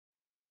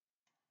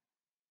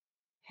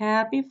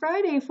Happy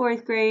Friday,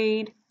 fourth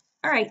grade.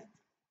 All right,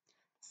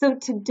 so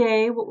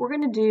today what we're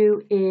going to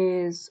do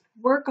is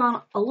work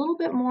on a little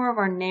bit more of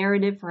our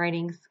narrative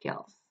writing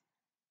skills.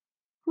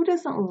 Who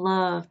doesn't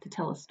love to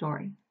tell a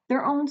story,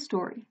 their own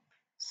story?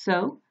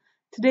 So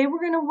today we're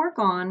going to work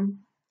on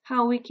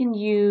how we can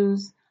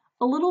use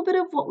a little bit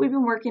of what we've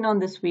been working on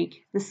this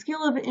week, the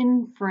skill of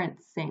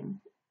inferencing.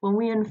 When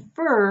we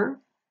infer,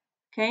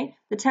 okay,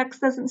 the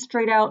text doesn't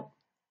straight out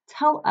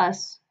tell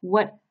us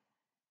what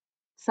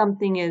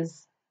something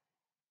is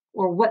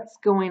or what's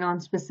going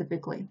on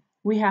specifically.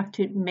 We have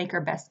to make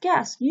our best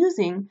guess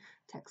using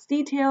text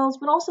details,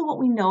 but also what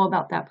we know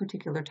about that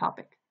particular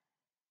topic.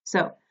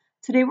 So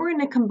today we're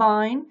going to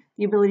combine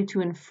the ability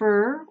to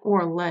infer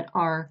or let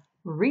our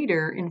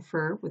reader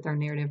infer with our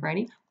narrative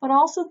writing, but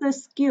also the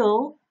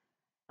skill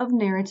of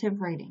narrative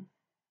writing.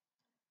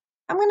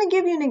 I'm going to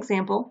give you an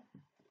example.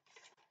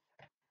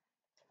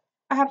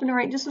 I happen to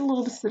write just a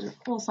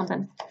little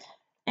something,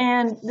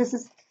 and this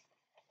is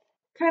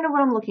kind of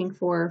what I'm looking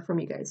for from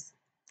you guys.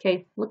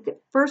 Okay,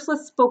 first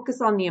let's focus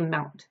on the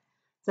amount.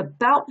 It's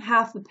about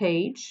half a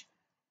page.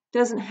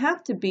 Doesn't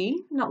have to be.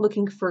 I'm not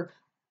looking for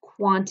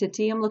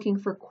quantity. I'm looking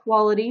for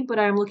quality, but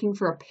I'm looking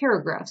for a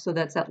paragraph, so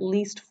that's at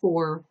least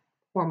 4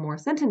 or more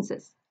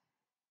sentences.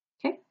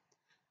 Okay,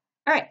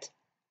 all right.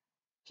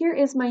 Here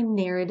is my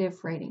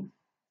narrative writing.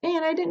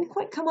 And I didn't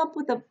quite come up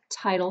with a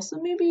title,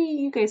 so maybe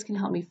you guys can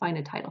help me find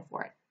a title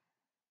for it.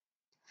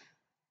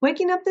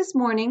 Waking up this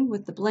morning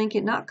with the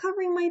blanket not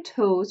covering my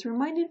toes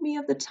reminded me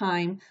of the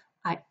time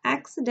I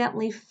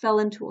accidentally fell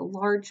into a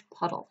large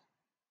puddle.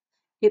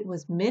 It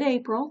was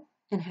mid-April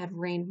and had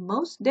rained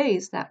most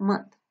days that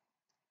month.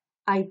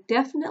 I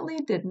definitely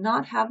did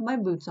not have my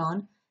boots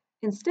on.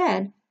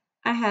 Instead,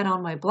 I had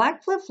on my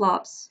black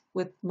flip-flops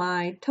with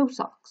my toe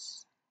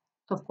socks.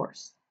 Of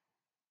course,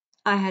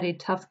 I had a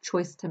tough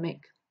choice to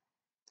make.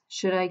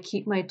 Should I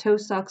keep my toe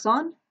socks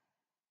on,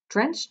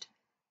 drenched,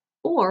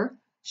 or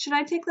should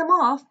I take them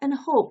off and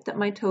hope that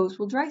my toes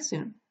will dry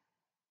soon?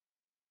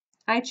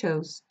 I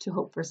chose to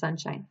hope for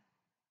sunshine.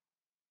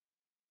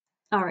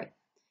 All right,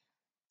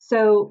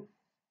 so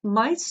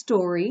my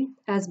story,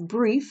 as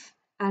brief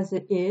as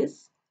it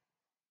is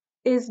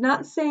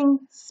not saying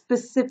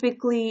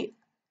specifically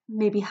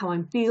maybe how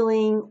I'm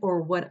feeling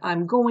or what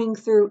I'm going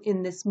through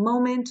in this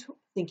moment,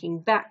 thinking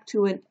back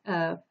to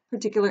a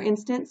particular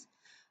instance,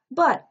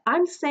 but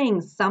I'm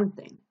saying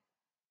something.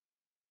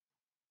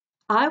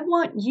 I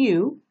want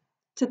you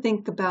to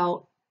think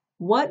about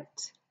what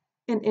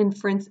an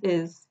inference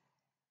is,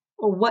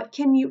 or what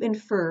can you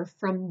infer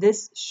from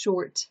this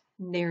short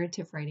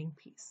narrative writing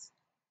piece.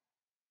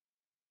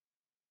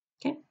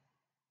 Okay?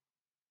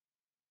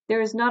 There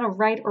is not a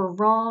right or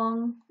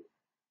wrong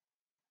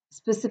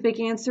specific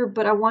answer,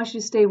 but I want you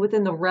to stay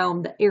within the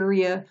realm, the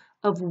area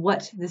of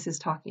what this is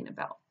talking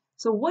about.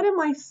 So what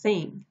am I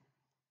saying?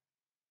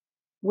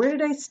 Where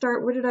did I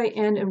start? Where did I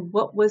end? And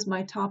what was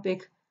my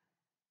topic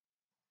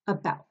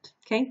about?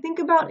 Okay, think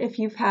about if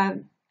you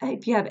have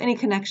any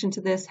connection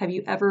to this. Have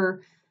you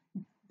ever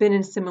been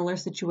in a similar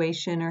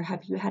situation, or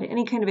have you had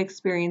any kind of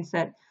experience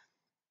that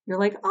you're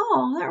like,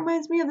 oh, that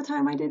reminds me of the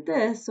time I did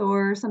this,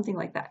 or something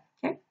like that.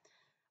 Okay.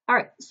 All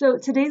right. So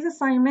today's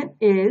assignment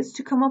is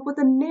to come up with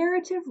a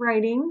narrative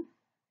writing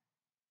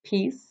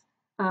piece.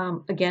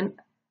 Again,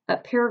 a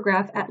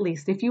paragraph at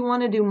least. If you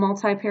want to do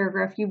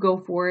multi-paragraph, you go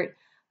for it.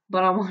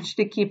 But I want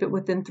you to keep it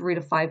within 3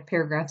 to 5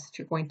 paragraphs if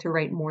you're going to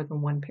write more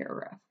than one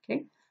paragraph.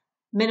 Okay.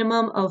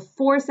 Minimum of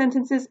 4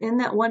 sentences in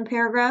that one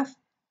paragraph.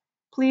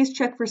 Please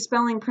check for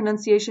spelling,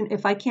 pronunciation.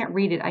 If I can't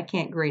read it, I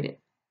can't grade it.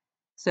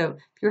 So if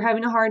you're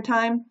having a hard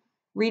time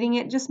reading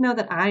it, just know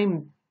that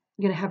I'm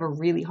going to have a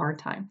really hard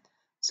time.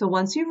 So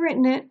once you've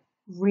written it,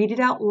 read it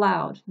out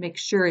loud. Make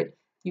sure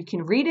you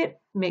can read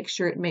it, make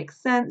sure it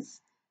makes sense,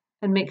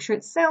 and make sure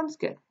it sounds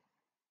good.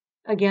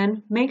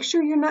 Again, make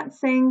sure you're not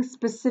saying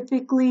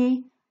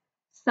specifically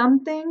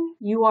something.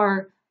 You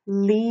are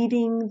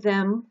leading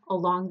them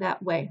along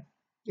that way.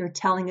 You're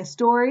telling a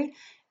story.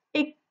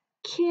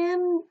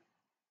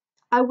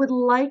 I would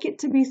like it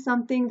to be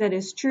something that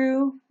is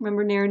true.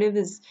 Remember, narrative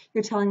is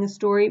you're telling a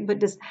story, but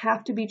does it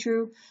have to be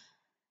true?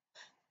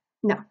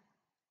 No.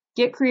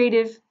 Get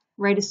creative,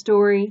 write a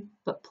story,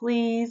 but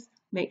please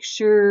make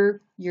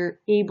sure you're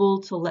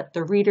able to let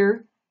the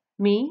reader,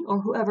 me, or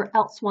whoever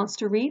else wants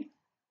to read,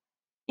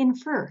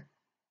 infer.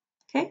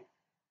 Okay?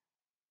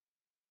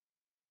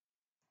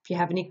 If you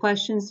have any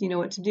questions, you know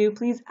what to do.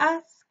 Please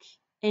ask,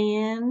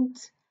 and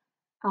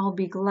I'll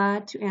be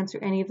glad to answer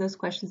any of those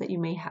questions that you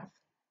may have.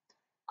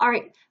 All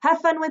right,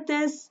 have fun with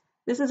this.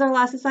 This is our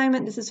last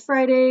assignment. This is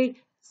Friday,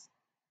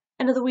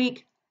 end of the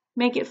week.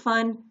 Make it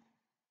fun.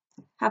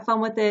 Have fun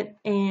with it,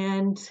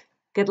 and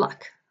good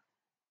luck.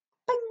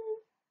 Bye.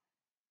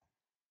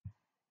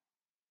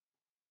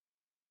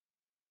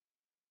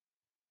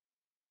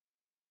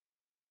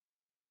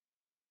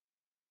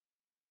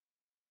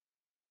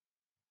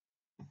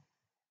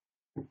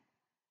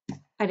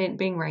 I didn't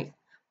bing right.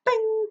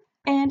 Bing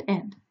and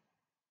end.